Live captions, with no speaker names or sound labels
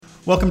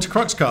Welcome to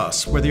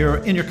Cruxcast. Whether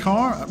you're in your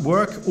car, at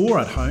work, or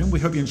at home,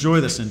 we hope you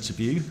enjoy this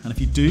interview. And if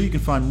you do, you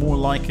can find more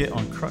like it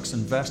on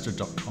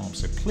cruxinvestor.com.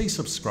 So please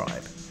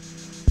subscribe.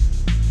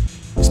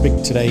 We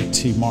speak today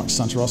to Mark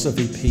Santarossa,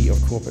 VP of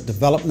Corporate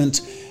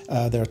Development.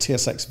 They're a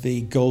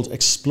TSXV Gold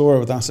Explorer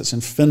with assets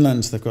in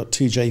Finland. They've got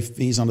two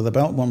JVs under the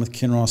belt, one with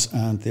Kinross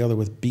and the other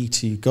with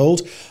B2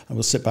 Gold. And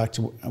we'll sit back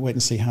to wait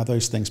and see how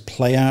those things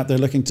play out. They're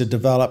looking to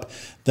develop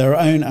their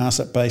own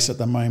asset base at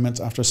the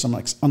moment after some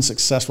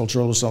unsuccessful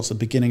drill results at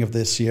the beginning of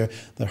this year.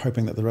 They're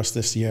hoping that the rest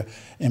of this year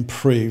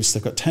improves.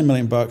 They've got $10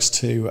 million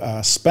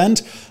to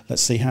spend.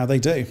 Let's see how they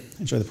do.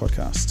 Enjoy the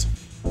podcast.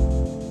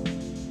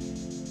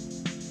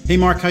 Hey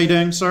Mark, how you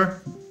doing,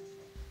 sir?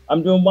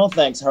 I'm doing well,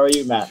 thanks. How are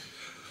you, Matt?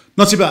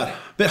 Not too bad.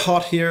 A bit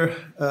hot here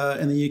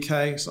in the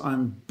UK, so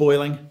I'm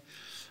boiling.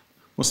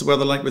 What's the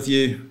weather like with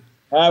you?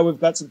 We've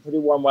got some pretty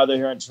warm weather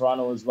here in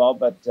Toronto as well,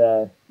 but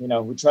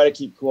we try to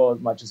keep cool as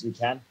much as we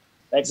can.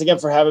 Thanks again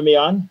for having me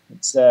on.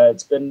 It's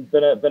been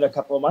a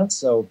couple of months,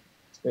 so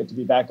it's great to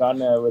be back on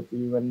with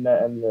you and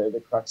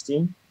the Crux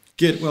team.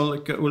 Good.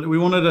 Well, we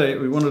wanted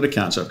to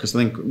catch up because I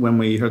think when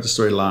we heard the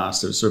story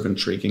last, it was sort of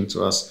intriguing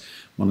to us.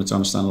 Wanted to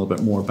understand a little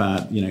bit more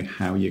about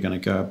how you're going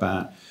to go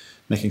about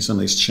making some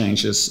of these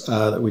changes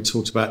that we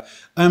talked about.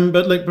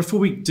 But before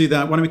we do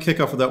that, why don't we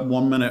kick off with that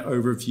 1 minute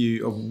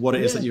overview of what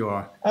it is that you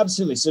are?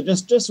 Absolutely. So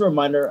just a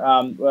reminder,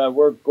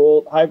 we're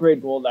high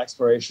grade gold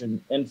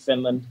exploration in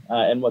Finland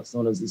in what's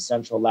known as the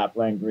Central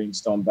Lapland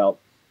Greenstone Belt,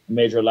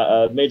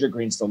 a major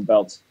greenstone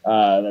belt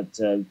that's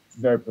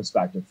very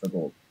prospective for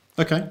gold.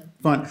 Okay,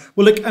 fine.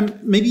 Well, look,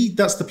 maybe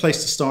that's the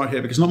place to start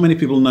here because not many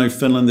people know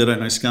Finland. They don't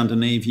know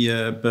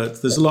Scandinavia,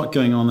 but there's a lot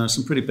going on there.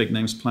 Some pretty big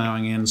names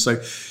plowing in. So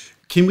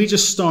can we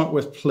just start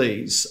with,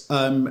 please,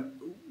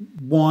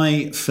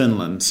 why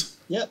Finland?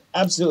 Yeah,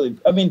 absolutely.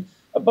 I mean,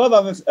 above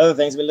other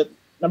things,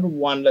 number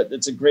one,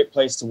 it's a great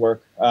place to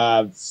work.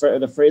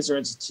 The Fraser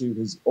Institute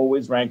has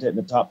always ranked it in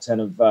the top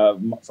 10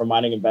 for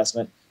mining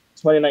investment.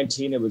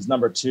 2019, it was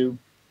number 2.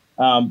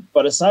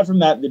 But aside from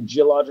that, the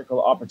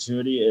geological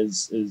opportunity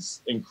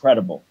is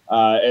incredible.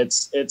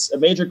 It's a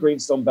major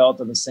greenstone belt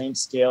on the same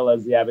scale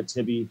as the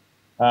Abitibi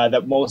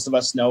that most of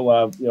us know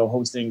of,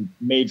 hosting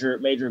major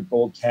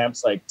gold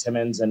camps like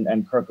Timmins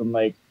and Kirkland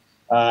Lake,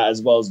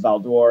 as well as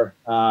Val-d'Or,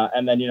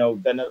 and then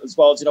as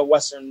well as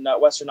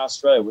Western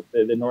Australia with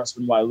the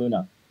Norseman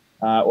Wailuna,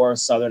 or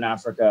Southern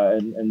Africa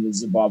and the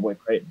Zimbabwe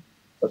Creighton.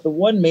 But the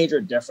one major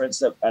difference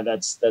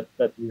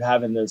that you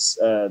have in this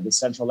the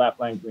Central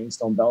Lapland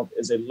Greenstone Belt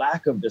is a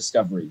lack of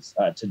discoveries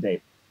to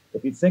date.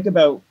 If you think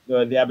about the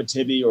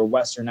Abitibi or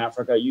Western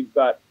Africa, you've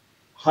got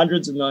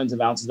hundreds of millions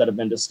of ounces that have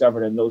been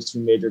discovered in those two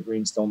major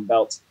greenstone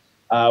belts,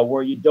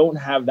 where you don't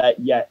have that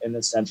yet in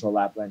the Central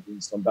Lapland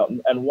Greenstone Belt.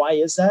 And why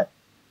is that?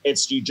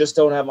 You just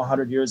don't have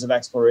 100 years of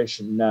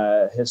exploration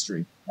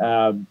history.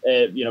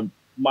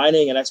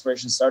 Mining and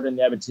exploration started in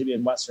the Abitibi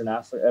in Western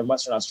Africa and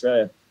Western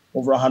Australia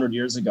over 100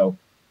 years ago.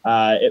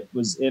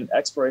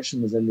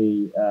 Exploration was in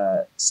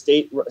the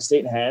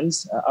state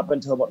hands up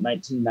until about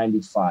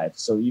 1995.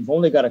 So you've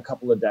only got a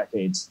couple of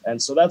decades,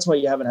 and so that's why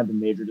you haven't had the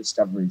major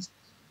discoveries.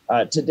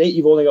 To date,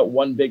 you've only got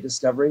one big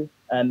discovery,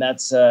 and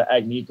that's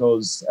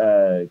Agnico's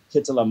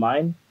Kittilä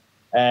mine,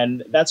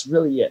 and that's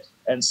really it.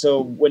 And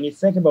so when you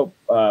think about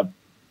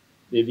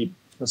the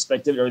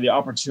perspective or the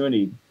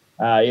opportunity,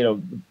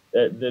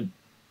 the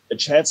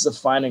chances of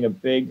finding a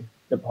big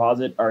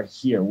deposit are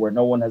here where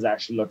no one has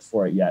actually looked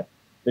for it yet.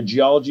 The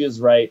geology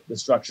is right, the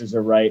structures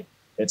are right.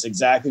 It's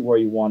exactly where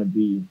you want to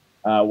be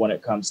when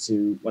it comes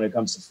to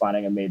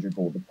finding a major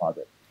gold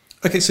deposit.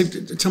 Okay, so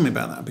tell me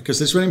about that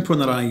because it's really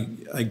important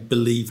that I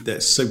believe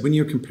this. So when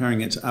you're comparing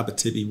it to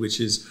Abitibi,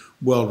 which is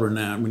world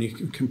renowned, when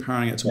you're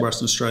comparing it to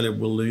Western Australia,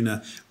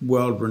 Wailuna,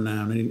 world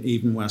renowned, and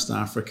even West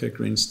Africa,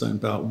 Greenstone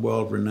Belt,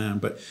 world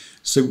renowned. But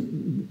so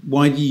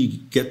why do you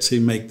get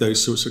to make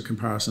those sorts of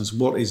comparisons?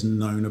 What is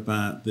known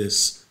about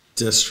this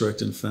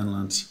district in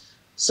Finland?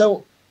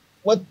 So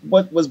what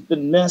was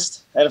been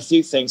missed and a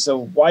few things.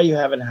 So why you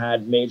haven't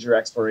had major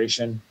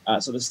exploration.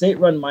 So the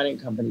state-run mining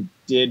company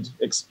did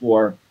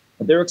explore,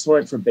 but they were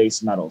exploring for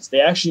base metals.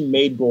 They actually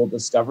made gold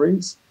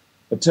discoveries,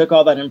 but took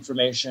all that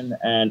information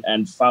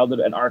and filed it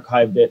and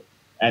archived it,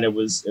 and it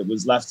was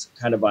left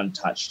kind of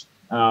untouched.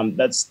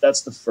 That's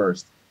the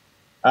first.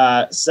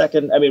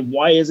 Second,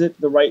 why is it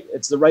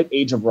it's the right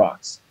age of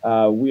rocks.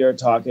 We are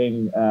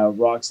talking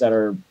rocks that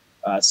are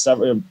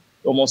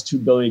almost 2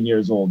 billion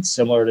years old,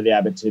 similar to the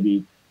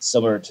Abitibi,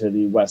 similar to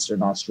the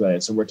Western Australia.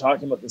 So we're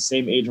talking about the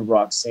same age of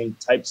rocks, same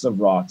types of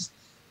rocks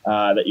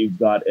that you've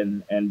got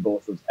in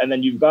both of, and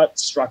then you've got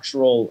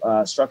structural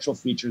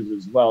features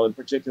as well. In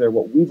particular,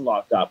 what we've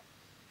locked up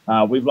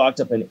an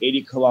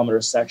 80-kilometer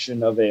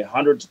section of a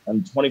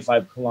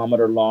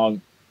 125-kilometer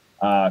long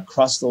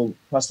crustal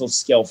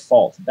scale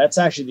fault. That's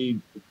actually the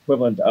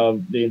equivalent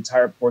of the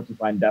entire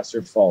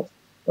Porcupine-Desert Fault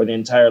or the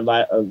entire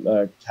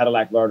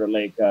Cadillac-Larder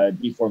Lake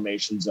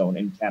deformation zone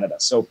in Canada.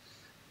 So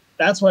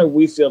that's why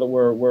we feel that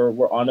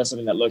we're onto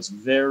something that looks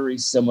very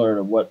similar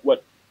to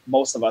what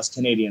most of us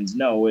Canadians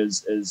know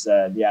is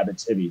the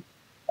Abitibi.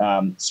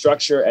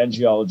 Structure and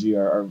geology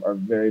are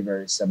very,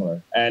 very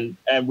similar. And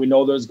we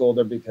know there's gold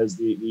there because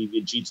the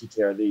GTK,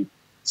 or the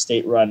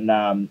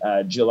state-run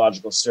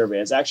geological survey,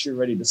 has actually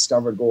already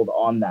discovered gold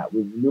on that,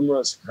 with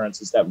numerous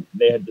occurrences that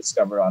they had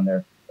discovered on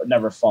there but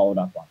never followed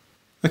up on.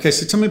 Okay,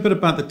 so tell me a bit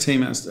about the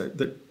team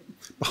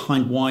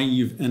behind why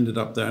you've ended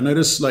up there. I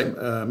noticed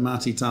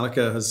Matti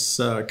Talika has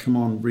come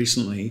on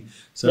recently,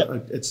 so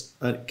yep.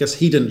 I guess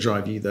he didn't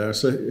drive you there.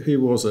 So who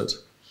was it?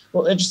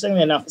 Well,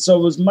 interestingly enough, so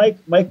it was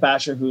Mike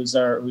Basher, who's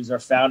our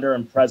founder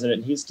and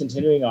president. He's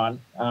continuing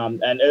on,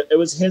 and it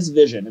was his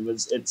vision.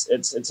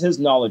 It's his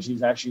knowledge.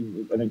 He's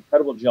actually an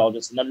incredible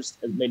geologist and has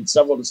made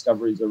several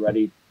discoveries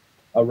already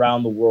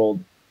around the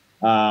world,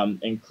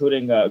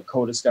 including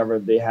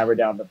co-discovered the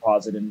Haverdown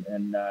deposit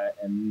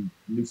in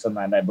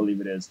Newfoundland, I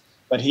believe it is.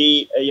 But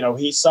he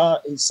saw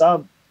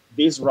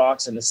these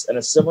rocks in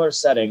a similar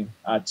setting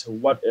to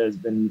what has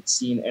been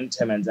seen in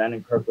Timmins and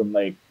in Kirkland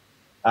Lake.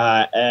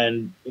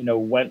 And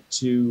went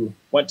to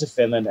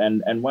Finland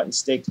and went and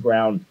staked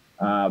ground,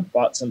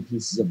 bought some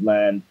pieces of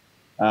land,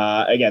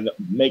 again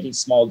making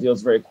small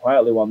deals very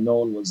quietly while no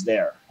one was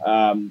there.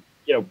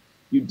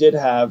 You did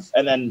have,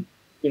 and then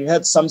you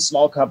had some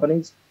small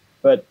companies,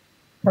 but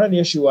part of the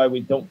issue why we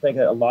don't think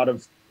a lot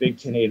of big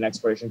Canadian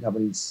exploration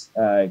companies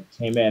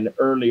came in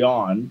early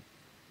on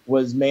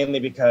was mainly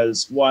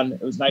because, one,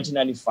 it was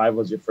 1995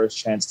 was your first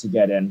chance to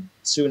get in.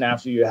 Soon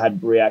after, you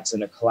had Bre-X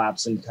and a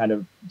collapse in kind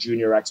of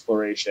junior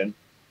exploration,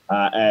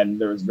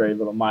 and there was very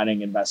little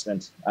mining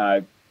investment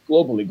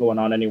globally going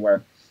on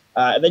anywhere.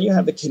 And then you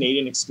have the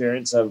Canadian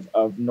experience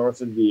of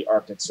north of the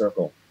Arctic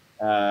Circle.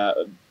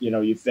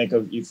 You think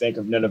of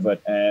Nunavut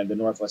and the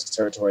Northwest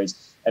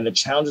Territories, and the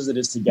challenges it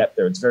is to get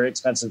there. It's very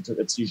expensive.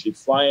 It's usually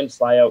fly in,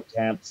 fly out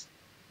camps.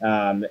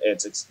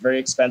 It's very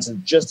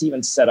expensive just to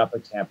even set up a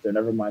camp there,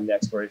 never mind the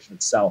exploration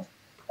itself.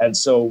 And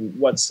so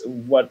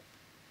what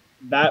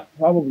that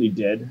probably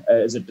did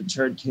is it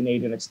deterred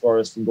Canadian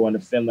explorers from going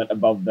to Finland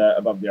above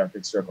the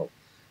Arctic Circle.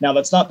 Now,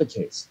 that's not the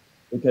case,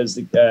 because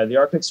the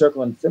Arctic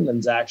Circle in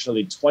Finland is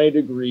actually 20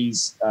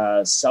 degrees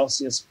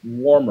Celsius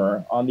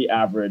warmer on the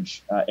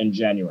average in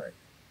January.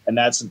 And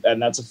that's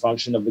a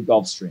function of the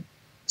Gulf Stream.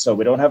 So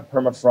we don't have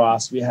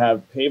permafrost. We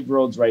have paved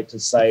roads right to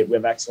site. We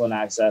have excellent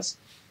access.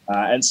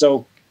 And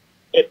so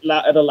it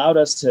allowed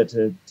us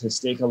to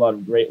stake a lot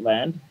of great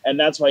land, and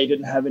that's why you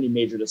didn't have any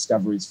major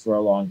discoveries for a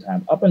long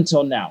time up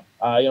until now.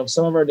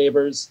 Some of our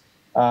neighbors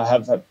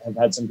have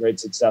had some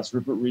great success.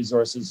 Rupert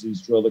Resources, who's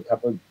drilled a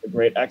couple of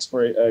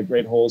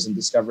great holes and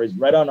discoveries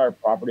right on our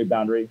property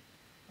boundary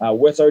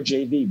with our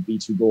JV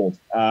B2 Gold,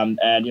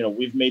 and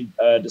we've made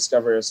a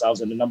discovery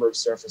ourselves and a number of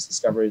surface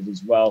discoveries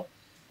as well.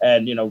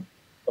 And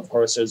of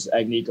course, there's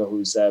Agnico,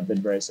 who's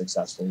been very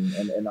successful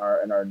in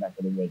our neck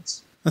of the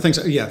woods. I think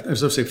so. Yeah,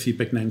 there's obviously a few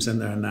big names in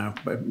there now,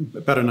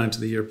 but better known to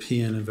the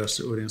European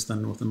investor audience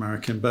than North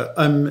American. But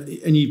and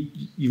you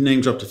name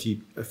dropped a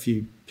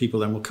few people.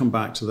 Then we'll come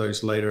back to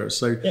those later.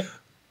 So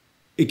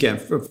again,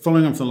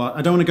 following on from the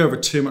I don't want to go over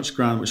too much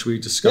ground, which we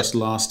discussed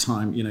last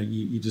time.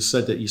 You just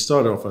said that you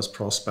started off as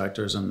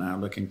prospectors and now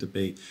looking to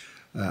be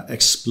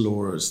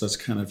explorers. That's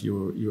kind of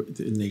your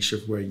the niche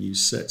of where you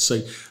sit. So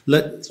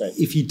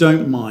if you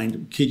don't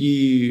mind, could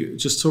you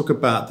just talk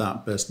about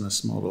that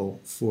business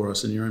model for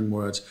us in your own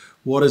words?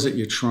 What is it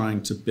you're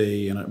trying to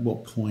be, and at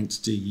what point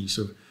do you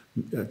sort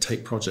of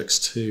take projects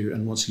to,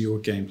 and what's your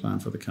game plan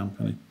for the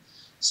company?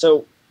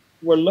 So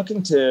we're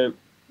looking to,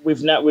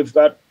 we've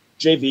got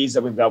JVs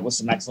that we've got with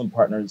some excellent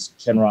partners,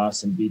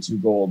 Kinross and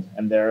B2 Gold,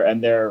 and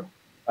they're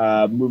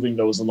moving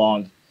those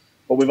along.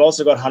 But we've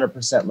also got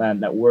 100%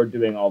 land that we're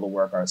doing all the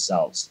work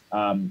ourselves.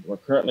 We're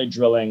currently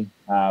drilling.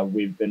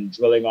 We've been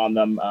drilling on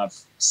them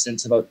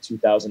since about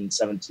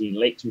 2017,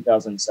 late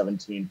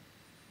 2017,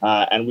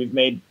 and we've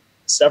made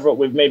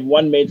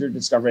one major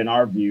discovery in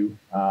our view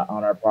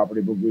on our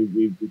property, but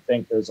we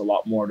think there's a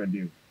lot more to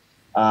do.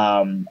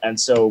 And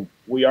so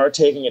we are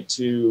taking it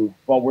to,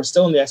 well, we're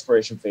still in the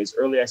exploration phase,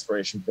 early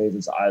exploration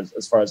phase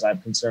as far as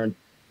I'm concerned.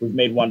 We've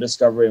made one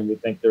discovery, and we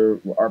think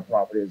our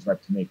property is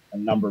ripe to make a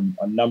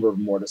number of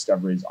more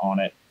discoveries on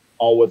it,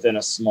 all within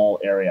a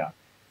small area.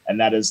 And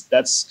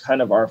that's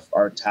kind of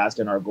our task,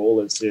 and our goal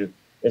is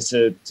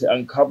to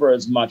uncover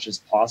as much as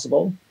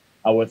possible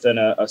within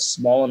a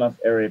small enough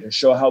area to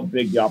show how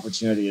big the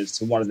opportunity is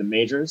to one of the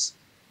majors,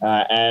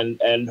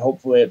 and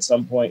hopefully at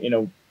some point,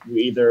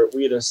 we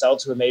either sell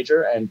to a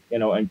major and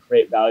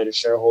create value to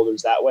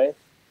shareholders that way,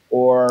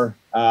 or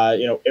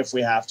if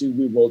we have to,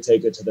 we will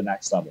take it to the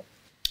next level.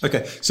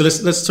 Okay, so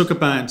let's talk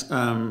about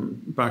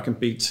back in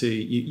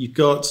B2. You've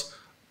got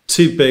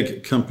two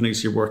big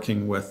companies you're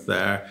working with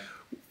there.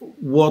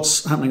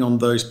 What's happening on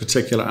those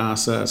particular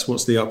assets?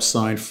 What's the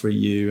upside for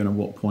you, and at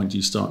what point do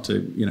you start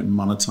to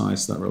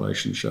monetize that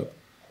relationship?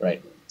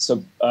 Right.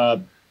 So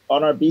on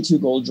our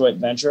B2 Gold joint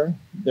venture,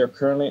 they're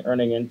currently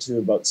earning into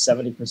about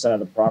 70%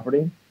 of the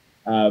property.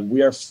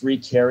 We are free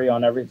carry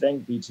on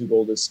everything. B2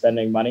 Gold is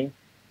spending money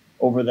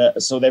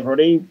so they've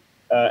already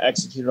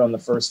executed on the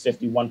first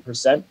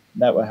 51%.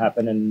 That would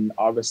happen in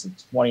August of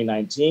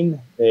 2019.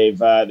 They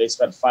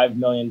spent $5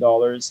 million,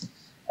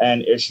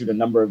 and issued a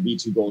number of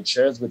B2 Gold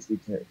shares, which we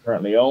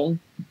currently own.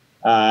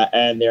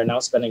 And they're now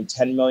spending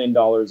 $10 million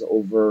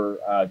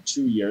over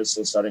 2 years,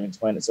 so starting in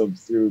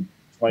through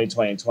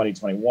 2020 and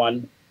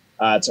 2021,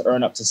 to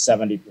earn up to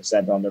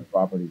 70% on their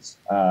properties.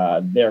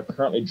 They're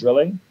currently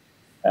drilling,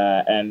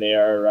 and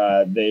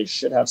they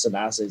should have some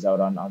assays out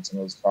on some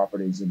of those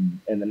properties in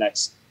the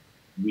next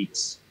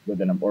weeks,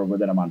 within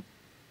a month.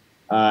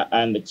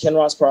 And the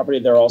Kinross property,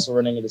 they're also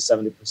running into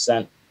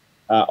 70%,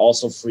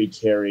 also free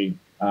carry.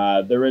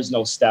 There is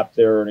no step.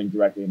 They're earning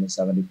directly into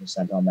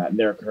 70% on that, and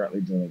they're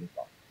currently drilling as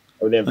well,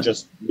 or they've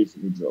just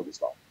recently drilled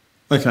as well.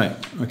 Okay.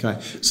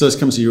 So let's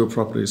come to your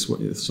properties,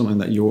 something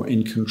that you're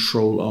in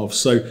control of.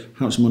 So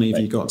how much money have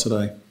you got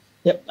today?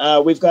 Yep,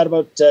 we've got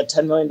about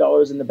 $10 million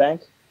in the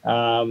bank,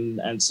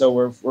 and so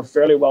we're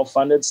fairly well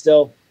funded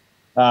still.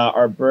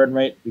 Our burn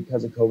rate,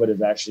 because of COVID,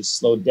 has actually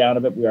slowed down a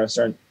bit. We are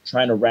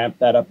trying to ramp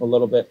that up a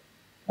little bit,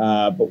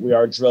 but we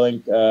are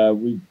drilling.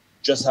 We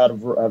just have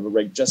a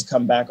rig just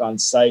come back on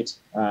site,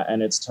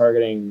 and it's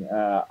targeting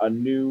a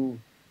new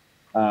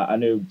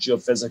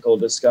geophysical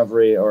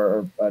discovery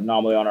or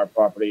anomaly on our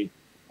property.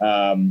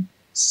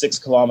 6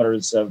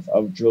 kilometers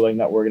of drilling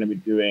that we're going to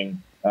be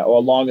doing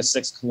along a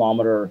 6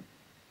 kilometer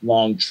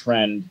long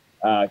trend,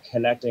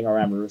 connecting our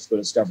Amarusco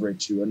discovery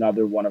to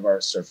another one of our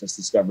surface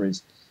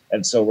discoveries.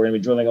 And so we're going to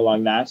be drilling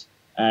along that.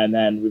 And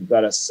then we've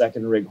got a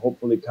second rig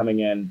hopefully coming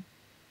in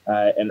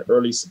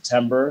early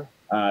September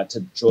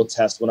to drill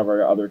test one of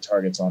our other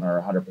targets on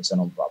our 100%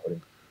 owned property.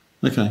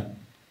 Okay,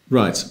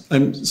 right.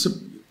 So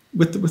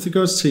with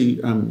regards to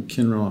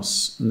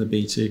Kinross and the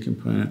B2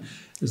 component,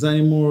 is there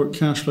any more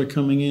cash flow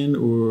coming in,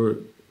 or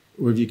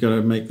have you got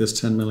to make this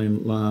 10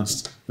 million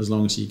last as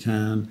long as you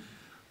can?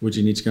 Would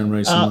you need to go and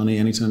raise some money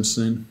anytime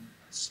soon?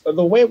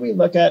 The way we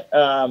look at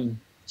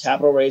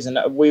capital raise, and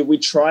we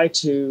try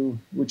to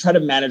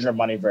manage our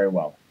money very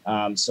well.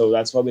 So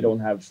that's why we don't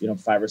have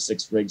 5 or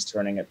 6 rigs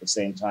turning at the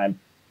same time.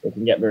 It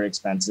can get very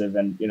expensive,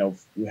 and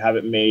we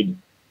haven't made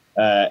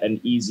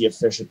an easy,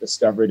 efficient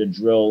discovery to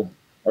drill,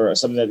 or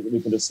something that we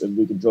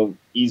can drill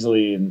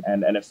easily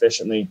and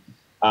efficiently.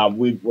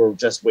 We're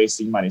just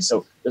wasting money.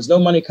 So there's no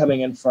money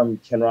coming in from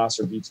Kinross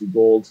or B2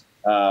 Gold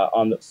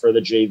for the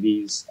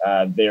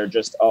JVs. They're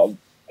just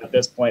at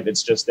this point,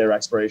 it's just their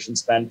exploration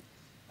spend.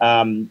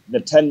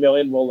 The 10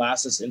 million will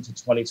last us into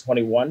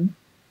 2021.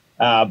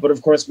 But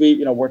of course,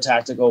 we're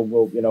tactical.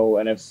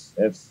 And if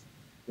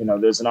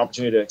there's an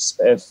opportunity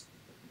if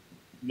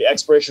the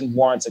exploration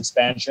warrants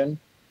expansion,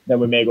 then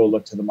we may go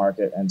look to the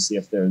market and see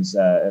if there's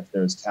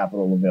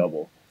capital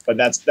available. But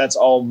that's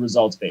all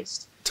results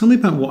based. Tell me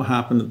about what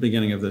happened at the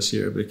beginning of this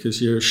year,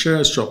 because your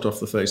shares dropped off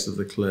the face of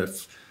the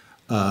cliff.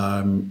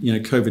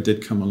 COVID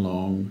did come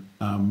along,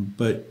 and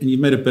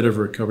you've made a bit of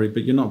a recovery,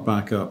 but you're not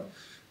back up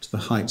to the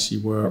heights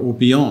you were or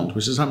beyond,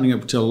 which is happening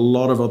up to a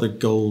lot of other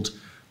gold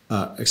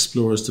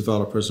explorers,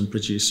 developers, and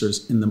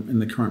producers in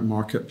the current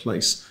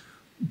marketplace.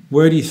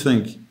 Where do you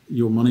think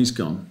your money's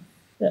gone?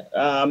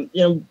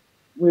 Yeah,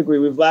 we agree.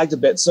 We've lagged a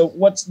bit. So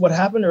what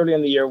happened early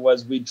in the year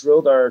was we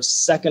drilled our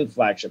second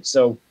flagship.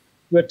 So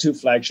we had 2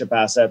 flagship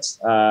assets.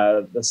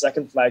 The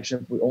second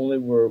flagship, we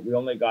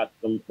only got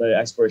the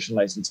exploration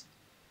license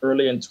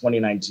early in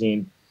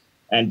 2019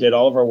 and did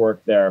all of our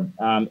work there.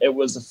 It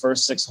was the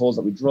first 6 holes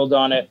that we drilled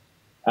on it.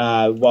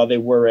 While they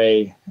were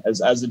as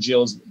the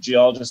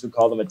geologists would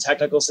call them, a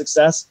technical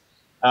success.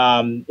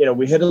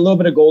 We hit a little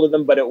bit of gold in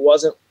them, but it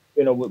wasn't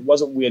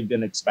what we had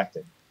been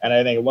expecting. And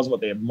I think it wasn't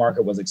what the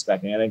market was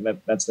expecting. I think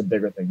that's the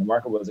bigger thing. The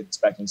market was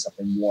expecting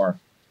something more,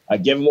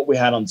 given what we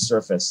had on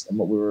surface and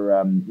what we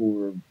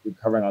were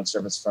recovering on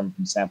surface from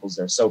samples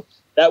there. So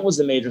that was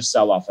the major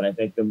sell-off. And I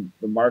think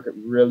the market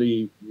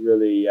really,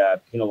 really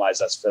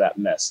penalized us for that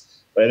miss.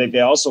 But I think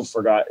they also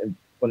forgot,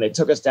 when they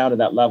took us down to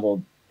that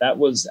level, that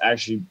was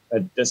actually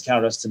a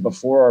discount us to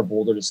before our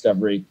Boulder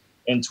discovery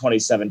in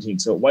 2017.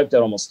 So it wiped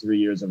out almost 3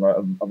 years of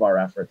our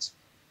efforts.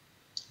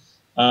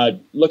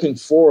 Looking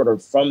forward, or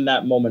from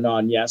that moment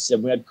on, yes,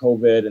 we had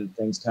COVID and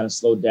things kind of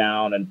slowed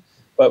down,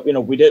 but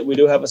we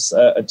do have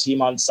a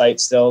team on site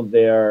still.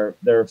 They're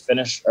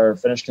Finnish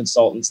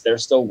consultants. They're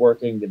still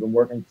working. They've been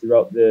working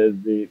throughout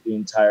the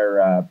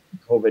entire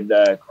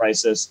COVID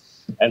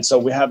crisis, and so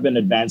we have been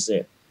advancing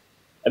it.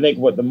 I think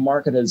what the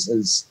market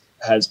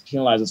has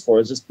penalized us for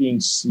is just being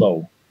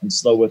slow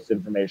with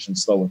information,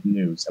 slow with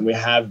news, and we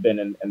have been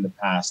in the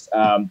past.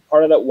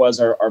 Part of that was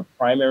our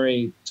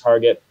primary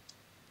target,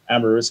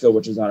 Amarusco,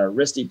 which is on our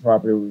Risti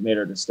property, where we made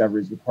our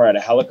discoveries, required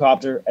a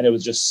helicopter, and it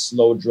was just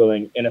slow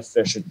drilling,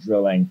 inefficient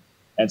drilling,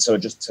 and so it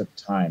just took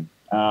time.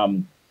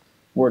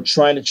 We're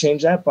trying to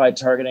change that by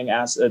targeting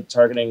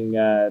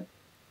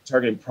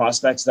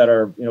prospects that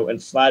are in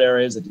flat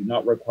areas that do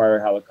not require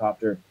a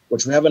helicopter,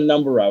 which we have a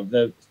number of.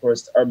 Of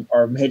course,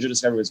 our major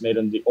discovery was made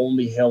on the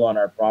only hill on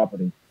our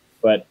property,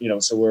 but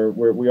so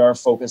we are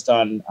focused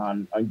on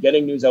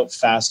getting news out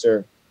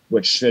faster,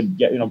 which should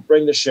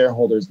bring the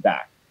shareholders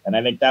back. And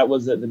I think that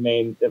was the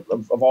main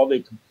of all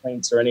the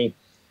complaints or any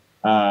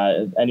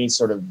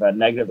sort of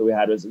negative that we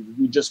had, was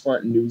we just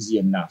weren't newsy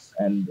enough.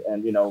 And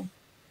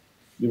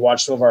you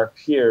watch some of our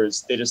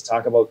peers, they just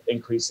talk about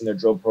increasing their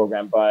drill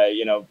program by,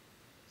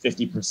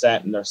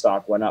 50% and their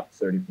stock went up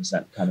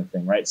 30% kind of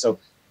thing, right? So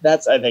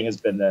that's, I think, has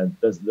been the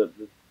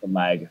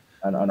lag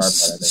on our part.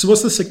 So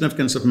what's the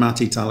significance of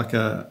Matti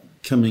Talika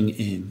coming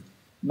in?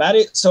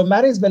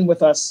 Matti's been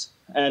with us,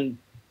 and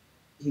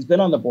he's been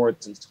on the board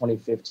since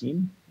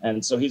 2015,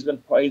 and so he's been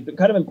kind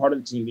of been part of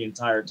the team the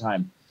entire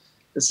time.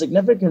 The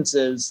significance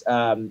is,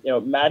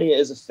 Matti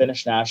is a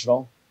Finnish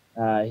national.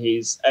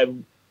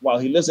 While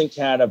he lives in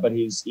Canada, but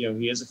he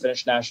is a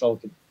Finnish national,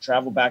 can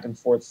travel back and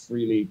forth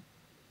freely.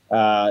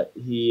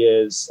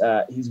 He's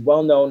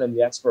well known in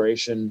the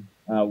exploration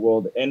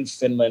world in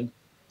Finland.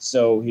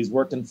 So he's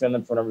worked in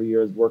Finland for a number of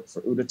years, worked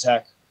for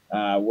Outotec,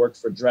 worked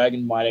for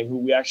Dragon Mining, who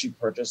we actually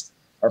purchased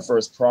our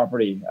first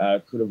property,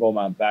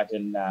 Kutuvoima, back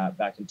in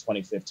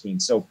 2015.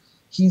 So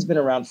he's been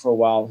around for a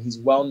while. He's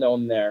well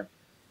known there.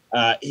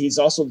 He's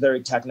also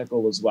very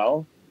technical as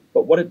well.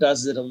 But what it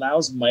does is it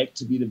allows Mike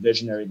to be the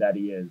visionary that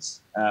he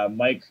is.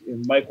 Mike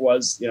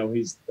was,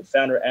 he's the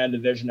founder and the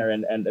visionary,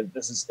 and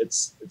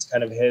it's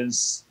kind of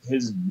his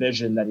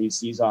vision that he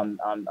sees on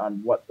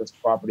what this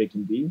property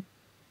can be.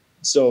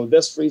 So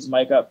this frees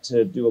Mike up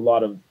to do a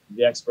lot of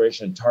the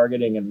exploration and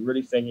targeting and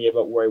really thinking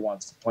about where he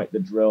wants to point the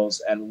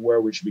drills and where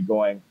we should be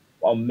going.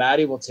 While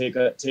Matti will take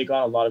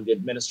on a lot of the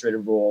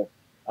administrative role,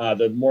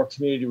 the more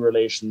community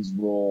relations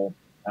role,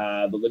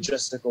 the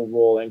logistical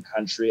role in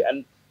country,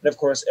 and of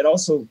course it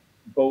also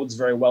bodes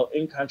very well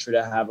in country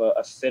to have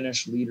a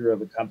Finnish leader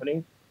of a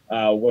company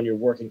when you're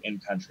working in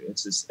country.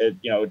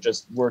 It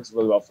just works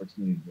really well for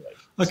community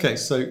relations. Okay,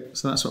 so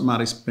that's what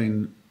Matti's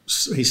been.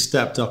 He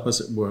stepped up,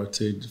 as it were,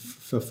 to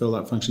fulfill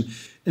that function.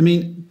 I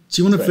mean,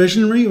 do you want a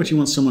visionary, or do you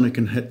want someone who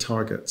can hit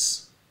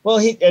targets? Well,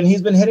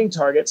 he's been hitting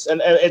targets,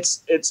 and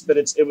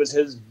it was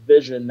his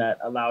vision that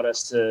allowed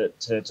us to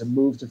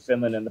move to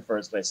Finland in the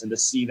first place and to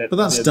see that. But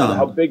that's done.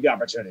 How big the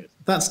opportunity is.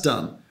 That's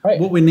done. Right.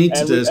 What we need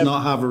to do is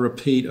not have a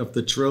repeat of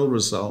the drill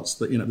results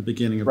that at the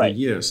beginning of the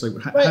year. So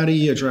how do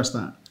you address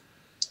that?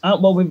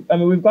 Well,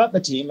 we've got the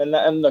team,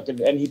 and look,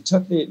 and he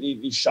took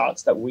the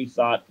shots that we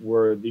thought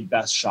were the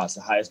best shots,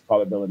 the highest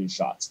probability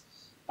shots.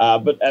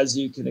 But as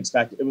you can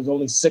expect, it was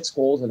only 6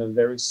 holes in a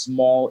very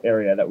small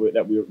area that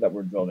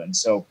were drilled in.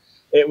 So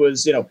it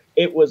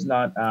was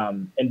not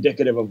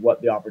indicative of what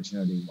the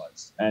opportunity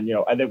was. And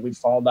I think we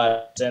followed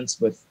that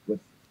since with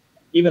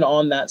even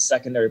on that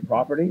secondary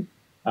property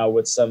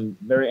with some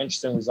very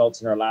interesting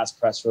results in our last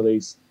press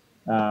release.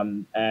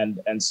 And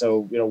so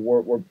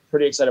we're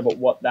pretty excited about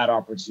what that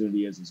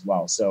opportunity is as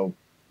well. So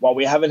while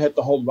we haven't hit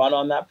the home run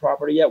on that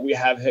property yet, we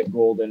have hit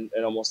gold in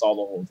almost all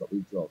the holes that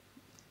we've drilled.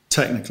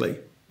 Technically,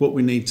 what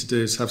we need to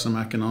do is have some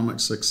economic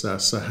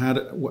success. So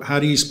how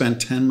do you spend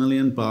 $10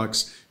 million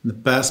in the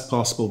best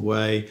possible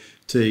way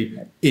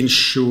to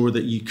ensure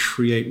that you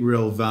create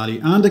real value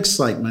and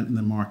excitement in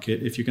the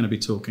market if you're going to be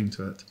talking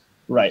to it?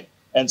 Right.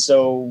 And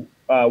so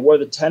where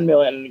the $10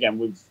 million, and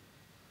again,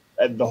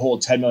 the whole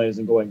 $10 million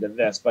isn't going to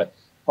this, but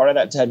part of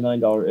that $10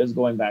 million is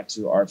going back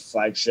to our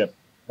flagship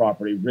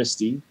property,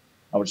 Risti,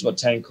 which is about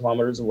 10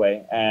 kilometers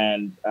away.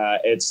 And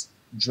it's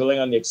drilling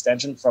on the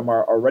extension from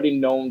our already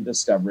known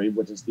discovery,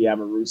 which is the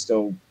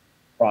Amarusto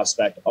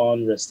prospect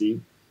on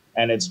Risti.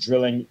 And it's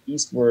drilling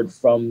eastward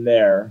from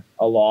there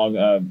along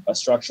a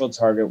structural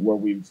target where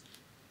we've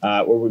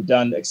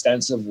done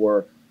extensive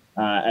work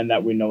and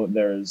that we know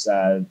there's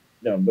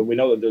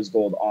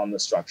gold on the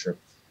structure.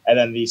 And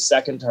then the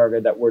second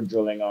target that we're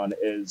drilling on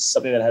is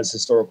something that has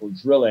historical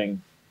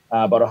drilling,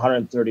 about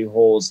 130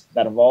 holes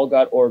that have all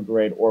got ore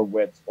grade or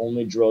width,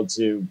 only drilled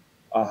to,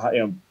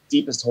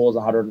 deepest hole is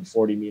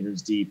 140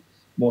 meters deep.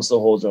 Most of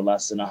the holes are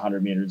less than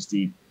 100 meters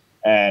deep,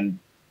 and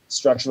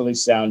structurally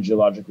sound,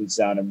 geologically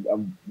sound.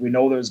 And we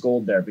know there's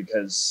gold there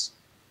because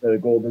the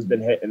gold has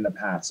been hit in the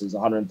past. There's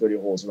 130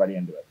 holes already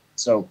into it.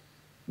 So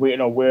we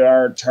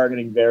are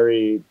targeting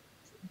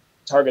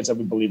targets that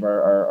we believe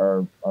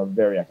are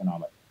very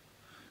economic.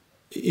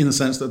 In the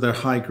sense that they're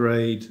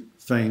high-grade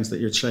veins that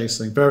you're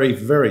chasing, very,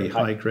 very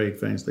high-grade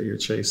veins that you're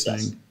chasing.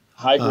 Yes.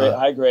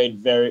 High grade,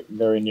 very,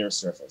 very near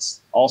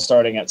surface, all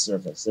starting at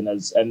surface. And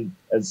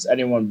as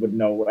anyone would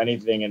know,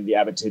 anything in the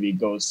Abitibi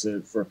goes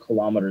for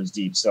kilometers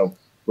deep. So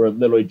we're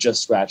literally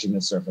just scratching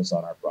the surface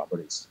on our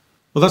properties.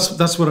 Well,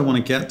 that's what I want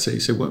to get to.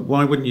 So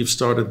why wouldn't you have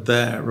started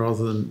there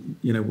rather than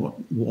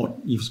what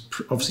you've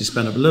obviously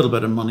spent a little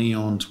bit of money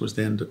on towards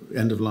the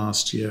end of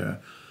last year?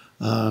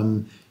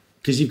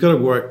 Because you've got to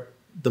work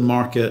the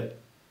market,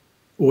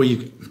 or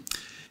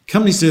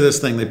companies do this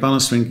thing, they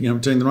balance between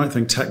doing the right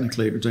thing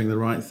technically or doing the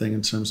right thing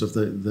in terms of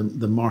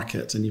the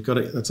market, and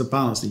that's a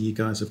balance that you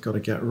guys have got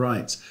to get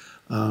right.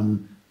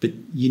 But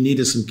you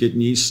needed some good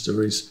news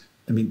stories.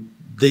 I mean,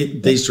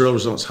 these drill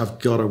results have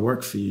got to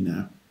work for you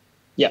now.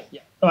 Yeah,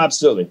 oh,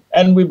 absolutely,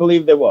 and we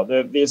believe they will.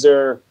 These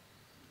are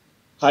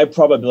high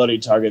probability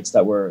targets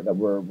that we're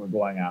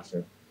going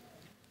after.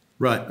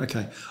 Right.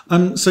 Okay.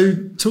 So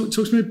talk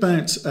to me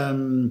about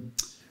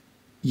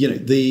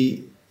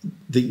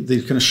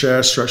the kind of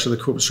share structure, the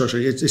corporate structure.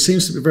 It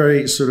seems to be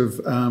very sort of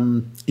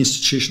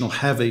institutional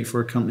heavy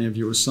for a company of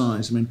your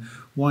size. I mean,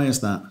 why is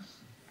that?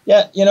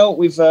 Yeah,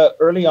 we've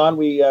early on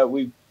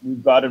we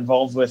got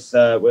involved with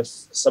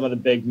some of the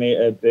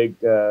big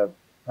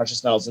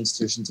precious metals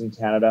institutions in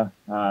Canada.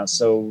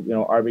 So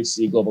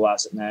RBC Global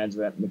Asset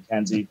Management,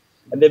 Mackenzie,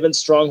 and they've been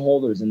strong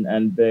holders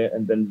and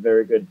been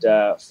very good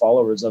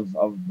followers of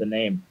the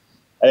name.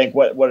 I think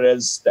what it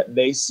is that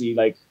they see,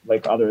 like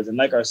others and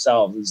like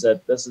ourselves, is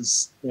that this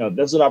is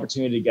an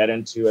opportunity to get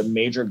into a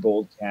major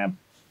gold camp,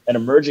 an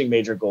emerging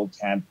major gold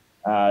camp,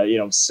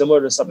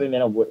 similar to something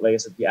like I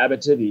said, the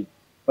Abitibi,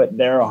 but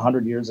they're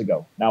 100 years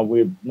ago. Now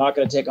we're not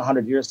going to take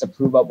 100 years to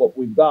prove up what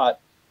we've got,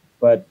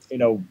 but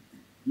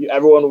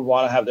everyone would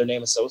want to have their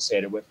name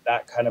associated with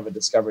that kind of a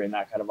discovery and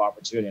that kind of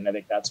opportunity, and I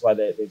think that's why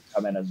they've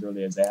come in as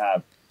early as they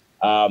have.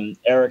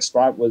 Eric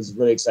Sprott was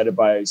really excited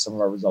by some of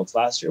our results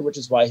last year, which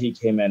is why he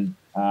came in,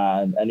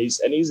 and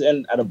he's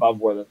in at above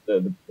where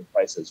the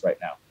price is right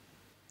now.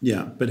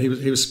 Yeah, but he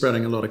was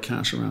spreading a lot of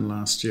cash around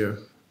last year.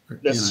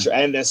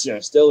 And this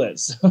year still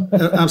is.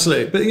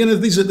 Absolutely, but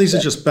these are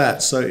just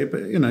bets. So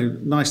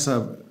nice to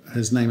have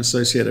his name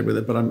associated with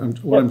it. But I'm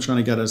trying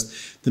to get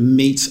is the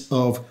meat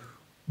of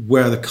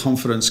where the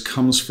confidence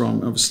comes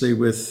from. Obviously,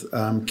 with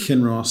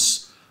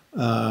Kinross.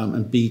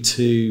 And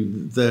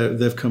B2,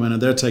 they've come in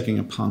and they're taking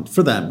a punt.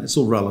 For them, it's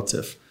all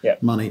relative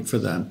money for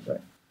them. Right.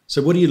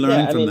 So what are you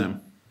learning from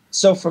them?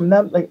 So from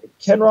them, like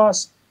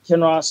Kinross,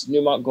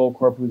 Newmont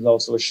Goldcorp, who's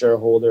also a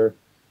shareholder,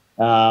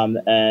 and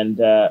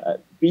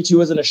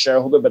B2 isn't a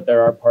shareholder, but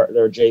they're a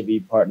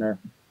JV partner.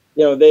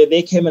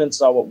 They came in and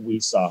saw what we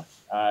saw.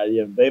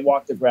 They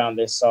walked the ground.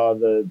 They saw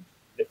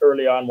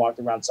early on walked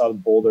around, saw the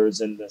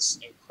boulders in this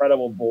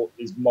incredible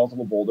these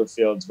multiple boulder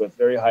fields with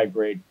very high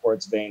grade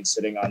quartz veins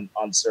sitting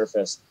on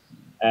surface,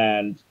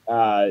 and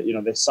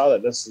they saw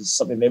that this is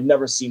something they've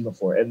never seen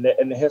before in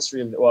the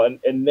history of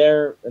in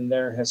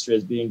their history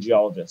as being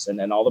geologists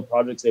and all the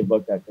projects they've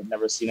looked at. They've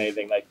never seen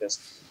anything like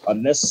this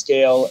on this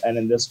scale and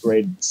in this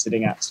grade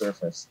sitting at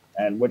surface,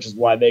 and which is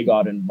why they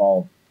got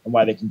involved and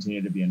why they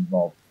continue to be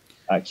involved.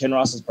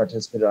 Kinross has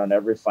participated on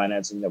every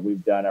financing that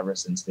we've done ever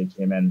since they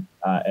came in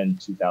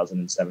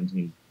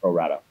 2017 pro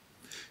rata.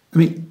 I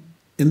mean,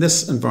 in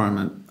this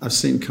environment, I've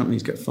seen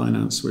companies get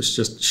financed which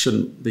just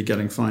shouldn't be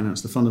getting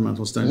financed. The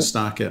fundamentals don't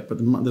stack it, but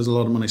there's a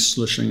lot of money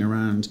slushing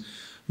around.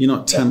 You're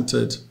not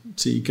tempted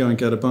to go and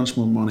get a bunch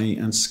more money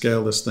and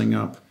scale this thing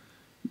up,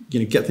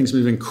 get things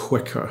moving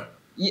quicker?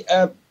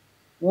 Yeah,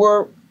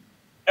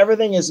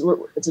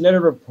 it's an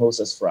iterative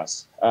process for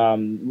us.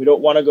 We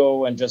don't want to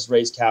go and just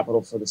raise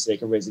capital for the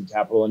sake of raising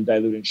capital and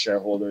diluting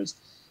shareholders.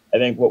 I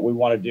think what we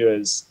want to do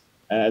is,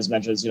 as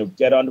mentioned, is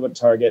get onto a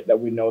target that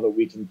we know that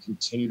we can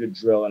continue to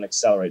drill and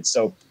accelerate.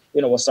 So,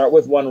 we'll start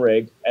with one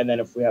rig, and then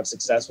if we have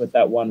success with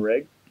that one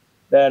rig,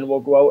 then we'll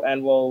go out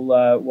and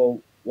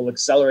we'll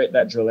accelerate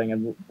that drilling,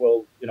 and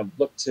we'll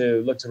look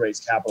to raise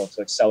capital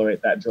to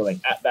accelerate that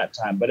drilling at that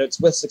time. But it's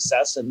with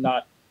success and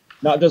not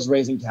just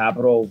raising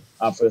capital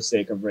for the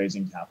sake of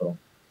raising capital.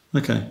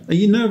 Okay. Are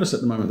you nervous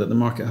at the moment that the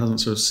market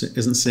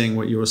isn't seeing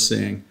what you're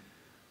seeing?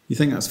 You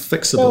think that's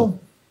fixable? No,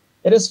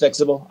 it is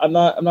fixable. I'm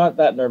not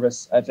that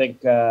nervous. I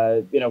think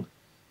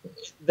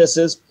this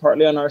is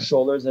partly on our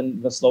shoulders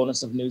and the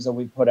slowness of news that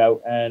we put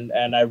out,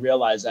 and I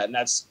realize that, and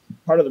that's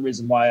part of the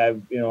reason why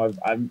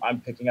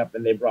I'm picking up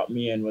and they brought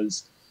me in,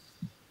 was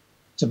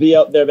to be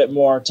out there a bit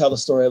more, tell the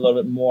story a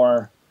little bit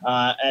more.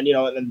 But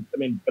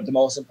the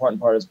most important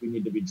part is we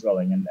need to be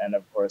drilling, and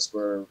of course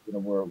we're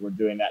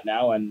doing that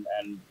now. And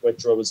with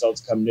drill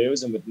results come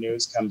news, and with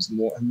news comes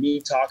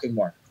me talking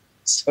more.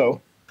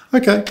 So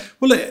okay,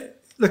 well,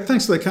 look,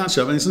 thanks for the catch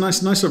up, and it's a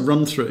nice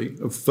run through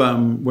of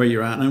where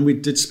you're at. And we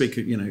did speak,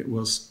 it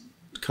was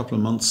a couple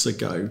of months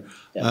ago,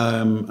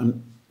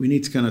 and we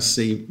need to kind of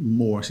see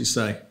more, as you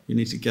say. You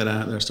need to get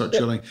out there, start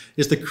drilling.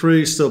 Is the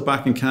crew still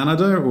back in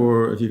Canada,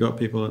 or have you got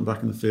people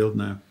back in the field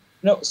now?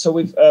 No, so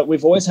we've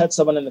always had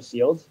someone in the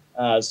field.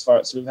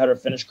 So we've had our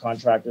Finnish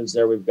contractors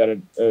there. We've got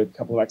a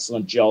couple of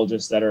excellent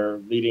geologists that are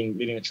leading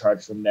the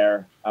charge from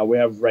there. We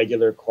have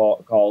regular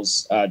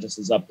calls just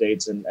as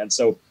updates, and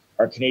so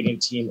our Canadian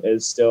team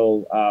is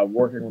still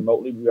working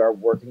remotely. We are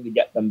working to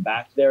get them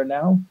back there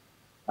now,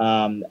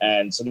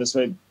 and so this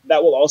way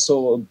that will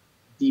also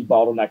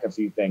debottleneck a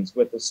few things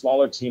with the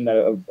smaller team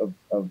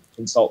of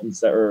consultants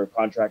that are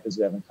contractors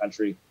we have in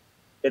country.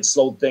 It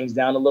slowed things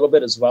down a little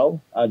bit as well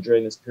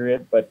during this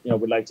period, but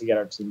we'd like to get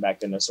our team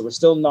back in there. So we're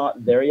still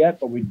not there yet,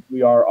 but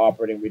we are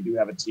operating. We do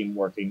have a team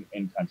working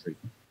in country.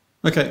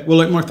 Okay. Well,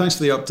 look, Mark, thanks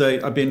for the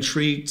update. I'd be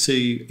intrigued to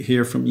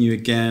hear from you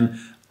again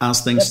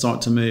as things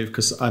start to move,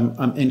 because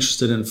I'm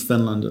interested in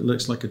Finland. It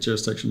looks like a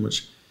jurisdiction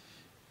which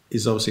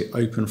is obviously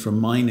open for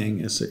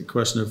mining. It's a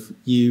question of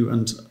you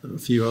and a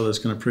few others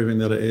kind of proving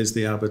that it is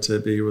the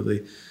Abitibi or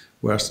the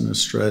Western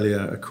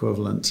Australia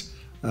equivalent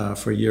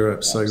for Europe.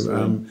 Absolutely.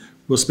 So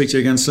we'll speak to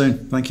you again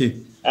soon. Thank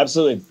you.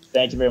 Absolutely.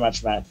 Thank you very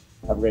much, Matt.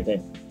 Have a great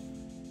day.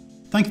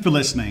 Thank you for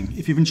listening.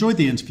 If you've enjoyed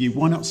the interview,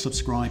 why not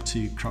subscribe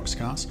to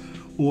Cruxcast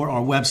or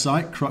our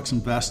website,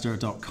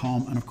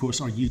 cruxinvestor.com, and of course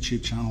our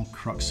YouTube channel,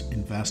 Crux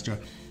Investor.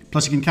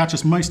 Plus you can catch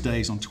us most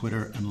days on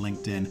Twitter and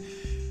LinkedIn.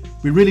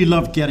 We really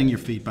love getting your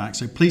feedback,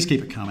 so please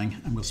keep it coming,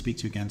 and we'll speak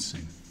to you again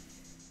soon.